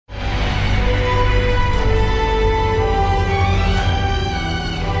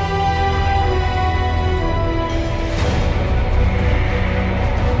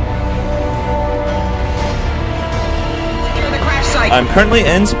I'm currently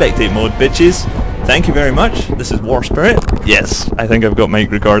in spectate mode, bitches. Thank you very much. This is War Spirit. Yes, I think I've got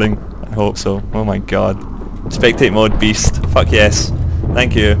mic recording. I hope so. Oh my god. Spectate mode, beast. Fuck yes.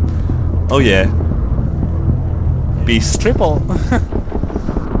 Thank you. Oh yeah. Beast. Triple.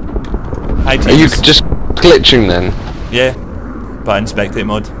 Hi, teams. Are you just glitching then? Yeah, but in spectate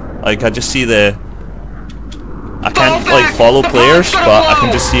mode. Like, I just see the... I can't, like, follow players, but I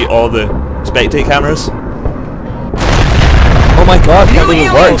can just see all the spectate cameras. Oh my god, I can't believe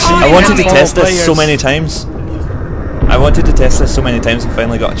it works! I wanted to test this so many times. I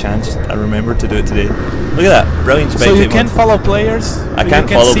finally got a chance. I remembered to do it today. Look at that, brilliant spectate mode. So you can't follow players? I can't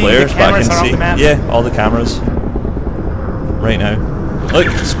follow players, but I can see... Yeah, all the cameras. Right now. Look,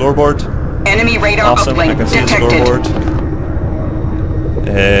 scoreboard. Enemy radar Awesome, I can see the scoreboard.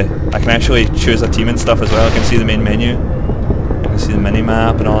 I can actually choose a team and stuff as well. I can see the main menu. I can see the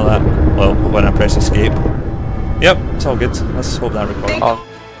mini-map and all that. Well, when I press escape. Yep, it's all good. Let's hope that records.